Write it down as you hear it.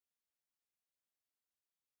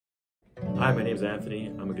Hi, my name is Anthony.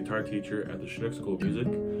 I'm a guitar teacher at the Chinook School of Music.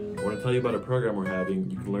 I want to tell you about a program we're having.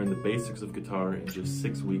 You can learn the basics of guitar in just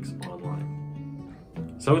 6 weeks online.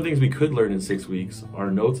 Some of the things we could learn in 6 weeks are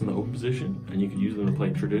notes in the open position, and you can use them to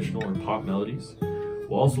play traditional or pop melodies.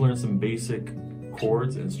 We'll also learn some basic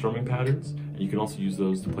chords and strumming patterns, and you can also use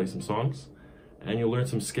those to play some songs. And you'll learn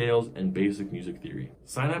some scales and basic music theory.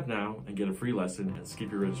 Sign up now and get a free lesson and skip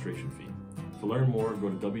your registration fee. To learn more, go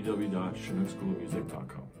to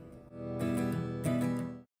www.chinookschoolofmusic.com.